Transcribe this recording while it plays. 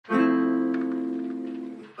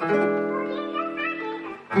Hey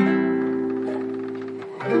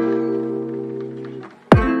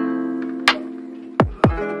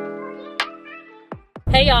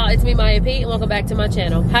y'all, it's me 𝗬𝗫 and welcome back to my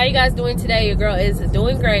channel. How you guys doing today? Your girl is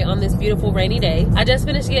doing great on this beautiful rainy day. I just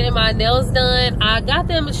finished getting my nails done. I got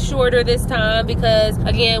them shorter this time because,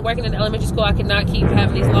 again, working in elementary school, I could not keep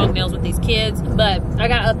having these long nails with these kids. But I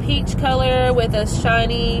got a peach color with a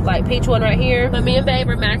shiny, like, peach one right here. But me and Babe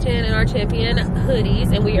are matching in our champion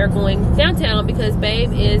hoodies, and we are going downtown because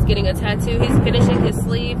Babe is getting a tattoo. He's finishing his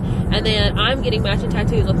sleeve, and then I'm getting matching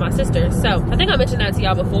tattoos with my sister. So I think I mentioned that to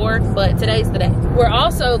y'all before, but today's the day. We're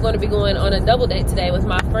also going to be going on a double date today with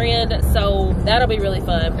my friend, so that'll be really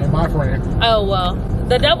fun. And my friend. Oh, well,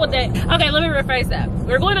 the double date. Okay, let me rephrase that.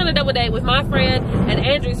 We're going on a double date with my friend and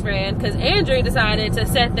Andrew's friend because Andrew decided to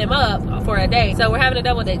set them up for a date. So we're having a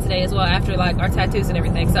double date today as well after like our tattoos and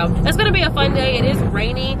everything. So it's going to be a fun day. It is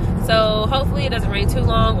rainy, so hopefully it doesn't rain too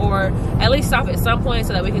long, or at least stop at some point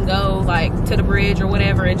so that we can go like to the bridge or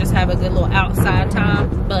whatever and just have a good little outside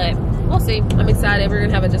time. But we'll see. I'm excited. We're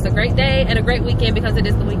gonna have just a great day and a great weekend because it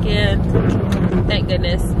is the weekend. Thank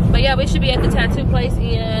goodness. But yeah, we should be at the tattoo place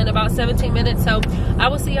in about 17 minutes. So I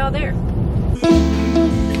will see y'all there.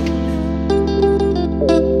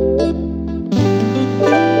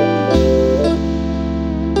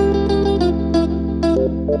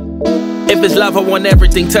 If it's love, I want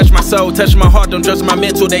everything. Touch my soul, touch my heart, don't judge my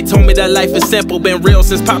mental. They told me that life is simple, been real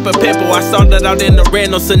since 𝗵𝗵𝗵𝗘. I started out in the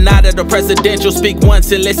rental, sonata, the presidential. Speak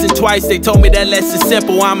once and listen twice. They told me that less is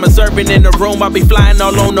simple. I'm observing in the room, I be flying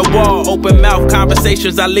all on the wall. Open mouth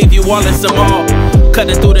conversations, I leave you all in some awe.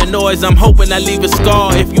 Cutting through the noise, I'm hoping I leave a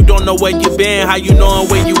scar. If you don't know where you been, how you knowin'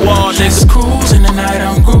 where you are? Just cruising the night,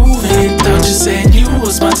 I'm grooving. Thought you said you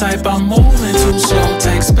was my type, I'm moving too slow.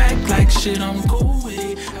 Text back like shit, I'm cool with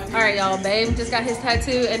it. Alright y'all, Babe just got his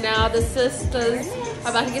tattoo and now the sisters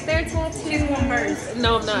are about to get their tattoo. She's going first.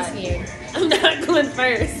 No, I'm not. I'm not going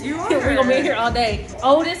first. You are. We're gonna be here all day.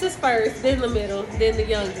 Oldest is first, then the middle, then the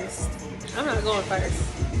youngest. I'm not going first.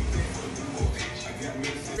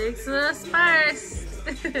 Big sis first.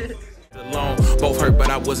 Alone, both hurt, but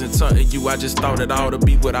I wasn't something you. I just thought it ought to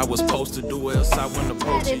be what I was supposed to do, else I wouldn't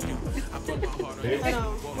approach you. I put my heart on it.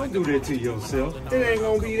 Don't do that to yourself. It ain't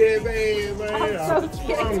gonna be that bad, man. I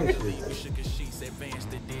promise you.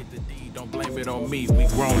 Don't blame it on me, we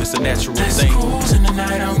grown, it's a natural Just thing. cruising the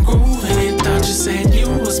night, I'm grooving. Thought you said you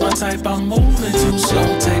was my type, I'm moving too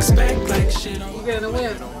slow. Text back like shit, I'm You're gonna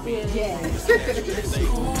win. Yes.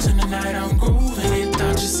 cruising the night, I'm grooving.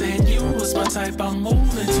 Thought you said you was my type, I'm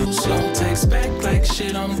moving too slow. Text back like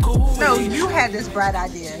shit, I'm cool. No, you had this bright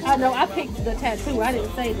idea. I know, I picked the tattoo. I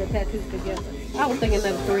didn't say the tattoos together. I was thinking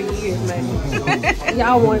another 3 years, maybe.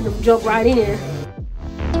 Y'all wanted to jump right in.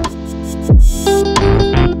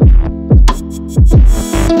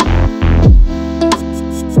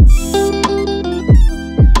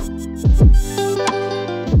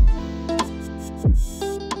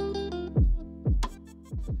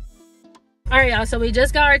 Alright y'all, so we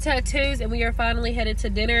just got our tattoos and we are finally headed to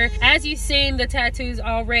dinner. As you've seen the tattoos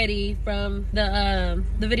already from the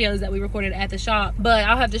videos that we recorded at the shop, but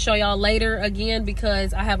I'll have to show y'all later again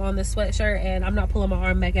because I have on this sweatshirt and I'm not pulling my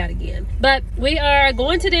arm back out again. But we are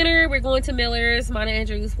going to dinner. We're going to Miller's, mine and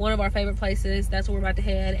Andrew's, one of our favorite places. That's where we're about to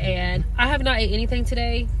head. And I have not ate anything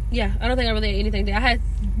today. Yeah, I don't think I really ate anything today. I had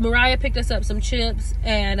Mariah picked us up some chips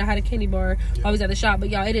and I had a candy bar while I was at the shop, but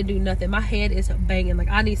y'all, it didn't do nothing. My head is banging, like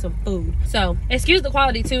I need some food. So excuse the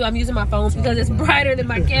quality too. I'm using my phone because it's brighter than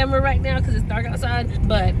my camera right now because it's dark outside.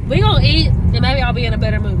 But we gonna eat and maybe I'll be in a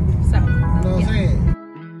better mood. So You know what I'm saying?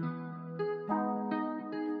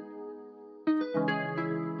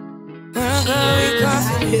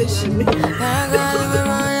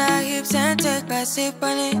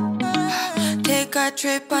 Take a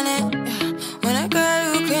trip on it. When a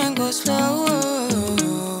girl you can go slow,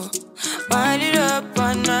 wind it up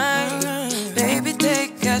all night. Baby,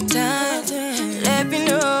 take your time. Let me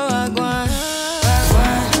know what I want.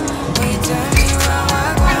 When you tell me what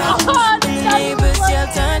I want, the neighbors yell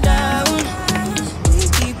turn down. We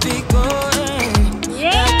keep it going.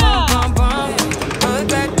 yeah. Bum, bum, go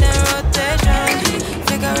back then rotation.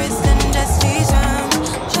 Figure it's in the season.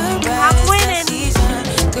 I'm winning.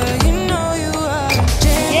 Girl, you know you are.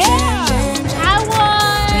 Yeah. I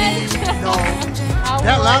won. No.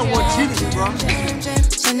 That loud one cheated, bro.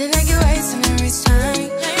 Sounding like you're wasting every time.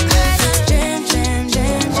 Jam, jam,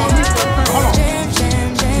 jam, Hold on. jam, jam,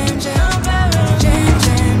 jam, jam, jam,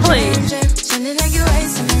 jam, Please. jam. Sounding like you're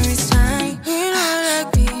wasting every time. We don't like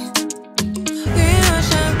me. We don't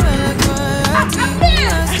shine bright like royalty. We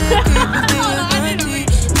are still keeping your guarantee.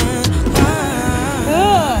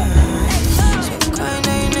 So kind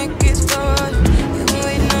of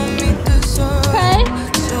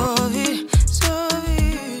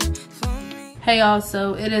Hey y'all,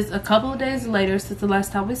 so it is a couple of days later since the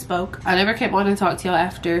last time we spoke. I never came on to talk to y'all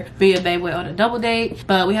after me and Babe went on a double date,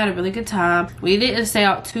 but we had a really good time. We didn't stay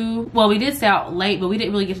out we did stay out late, but we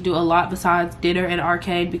didn't really get to do a lot besides dinner and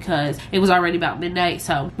arcade because it was already about midnight.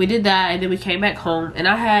 So we did that and then we came back home and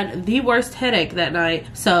I had the worst headache that night,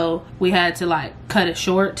 so we had to like cut it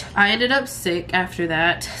short. I ended up sick after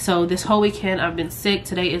that, so this whole weekend I've been sick.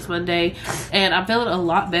 Today is Monday and I'm feeling a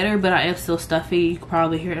lot better, but I am still stuffy. You can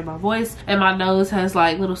probably hear it in my voice, and my nose has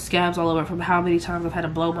like little scabs all over from how many times I've had to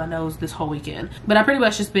blow my nose this whole weekend. But I pretty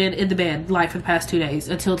much just been in the bed like for the past 2 days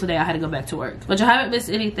until today I had to go back to work. But I haven't missed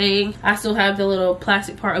anything. I still have the little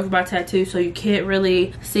plastic part over my tattoo, so you can't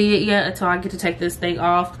really see it yet until I get to take this thing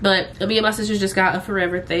off. But me and my sisters just got a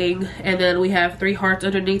forever thing, and then we have 3 hearts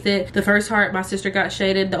underneath it. The first heart my sister got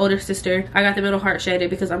shaded, the older sister, I got the middle heart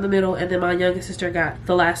shaded because I'm the middle, and then my youngest sister got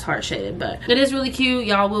the last heart shaded. But it is really cute.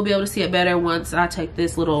 Y'all will be able to see it better once I take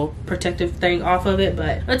this little protective thing off of it,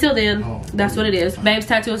 but until then, that's what it is. Babe's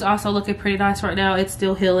tattoo is also looking pretty nice right now. It's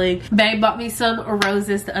still healing. Babe bought me some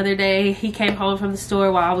roses the other day. He came home from the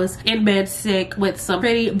store while I was in bed sick with some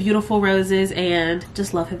pretty beautiful roses, and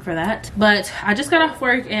just love him for that. But I just got off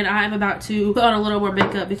work and I'm about to put on a little more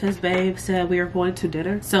makeup because Babe said we are going to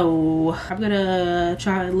dinner, so I'm gonna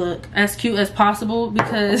try and look as cute as possible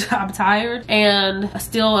because I'm tired and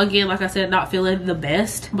still, again, like I said, not feeling the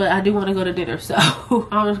best, but I do want to go to dinner. So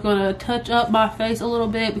I'm just gonna touch up my face a little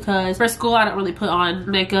bit because for school I don't really put on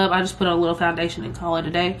makeup. I just put on a little foundation and call it a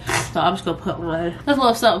day. So I'm just gonna put on a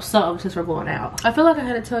little something since we're going out. I feel like I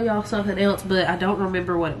had to tell y'all something else, but I don't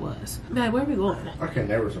remember what it was. Man, where are we going? I can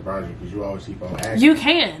never surprise you because you always keep on asking. You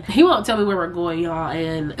can. He won't tell me where we're going, y'all,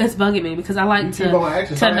 and it's bugging me because I like to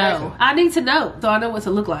know. I need to know so I know what to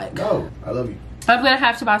look like. No, I love you. I'm gonna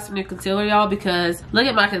have to buy some new concealer, y'all, because look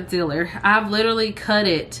at my concealer. I've literally cut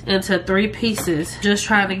it into 3 pieces just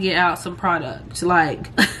trying to get out some product. Like,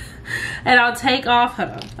 and I'll take off, hold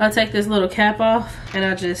on. I'll take this little cap off and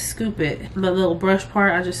I just scoop it. My little brush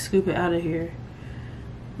part, I just scoop it out of here.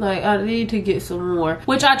 Like, I need to get some more,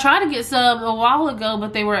 which I tried to get some a while ago,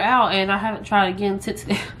 but they were out and I haven't tried again since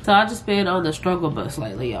then. So I just been on the struggle bus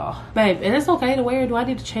lately, y'all. Babe, and it's okay to wear. Do I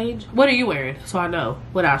need to change? What are you wearing so I know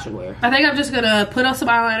what I should wear? I think I'm just gonna put on some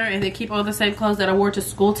eyeliner and then keep on the same clothes that I wore to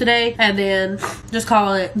school today and then just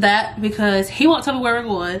call it that because he won't tell me where we're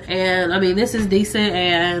going. And I mean, this is decent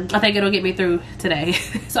and I think it'll get me through today.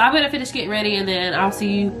 So I'm gonna finish getting ready and then I'll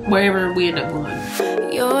see you wherever we end up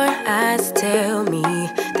going. Your eyes tell me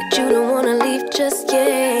that you don't wanna leave just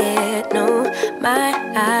yet. No, my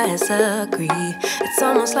eyes agree. It's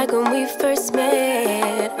almost like when we first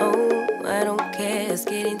met. Oh, I don't care, it's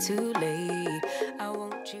getting too late. I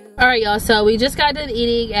want you. All right, y'all, so we just got done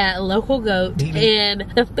eating at Local Goat and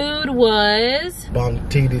the food was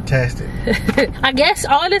bomb-tastic. I guess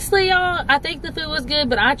honestly, y'all, I think the food was good,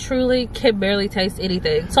 but I truly can barely taste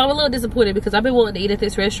anything. So I'm a little disappointed because I've been wanting to eat at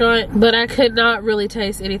this restaurant, but I could not really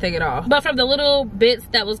taste anything at all. But from the little bits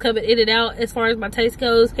that was coming in and out, as far as my taste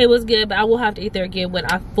goes, it was good, but I will have to eat there again when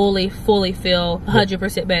I fully feel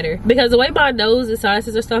 100% better. Because the way my nose and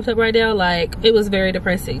sinuses are stuffed up right now, like, it was very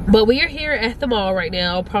depressing. But we are here at the mall right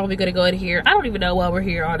now, probably gonna go in here. I don't even know why we're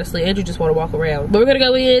here, honestly. Andrew just want to walk around. But we're gonna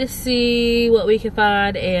go in, see what we can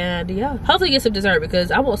find, and yeah, hopefully get some dessert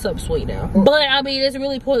because I want something sweet now. But I mean, it's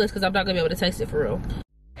really pointless because I'm not gonna be able to taste it for real.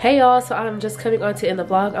 Hey y'all, so I'm just coming on to end the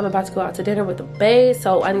vlog. I'm about to go out to dinner with the bae,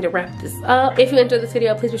 so I need to wrap this up. If you enjoyed this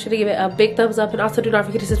video, please be sure to give it a big thumbs up, and also do not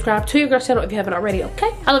forget to subscribe to your girl's channel if you haven't already, okay?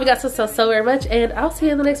 I love you guys so very much, and I'll see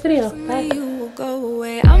you in the next video. Bye. You will go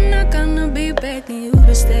away. I'm not gonna be begging you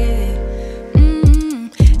to stay.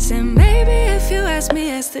 Said maybe if you asked me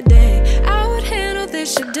yesterday, I would handle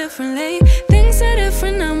this shit differently. Things are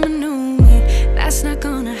different, I'm a new me. That's not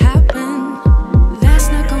gonna happen. That's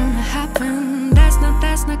not gonna happen.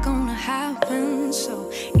 That's not gonna happen.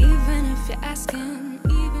 So even if you're asking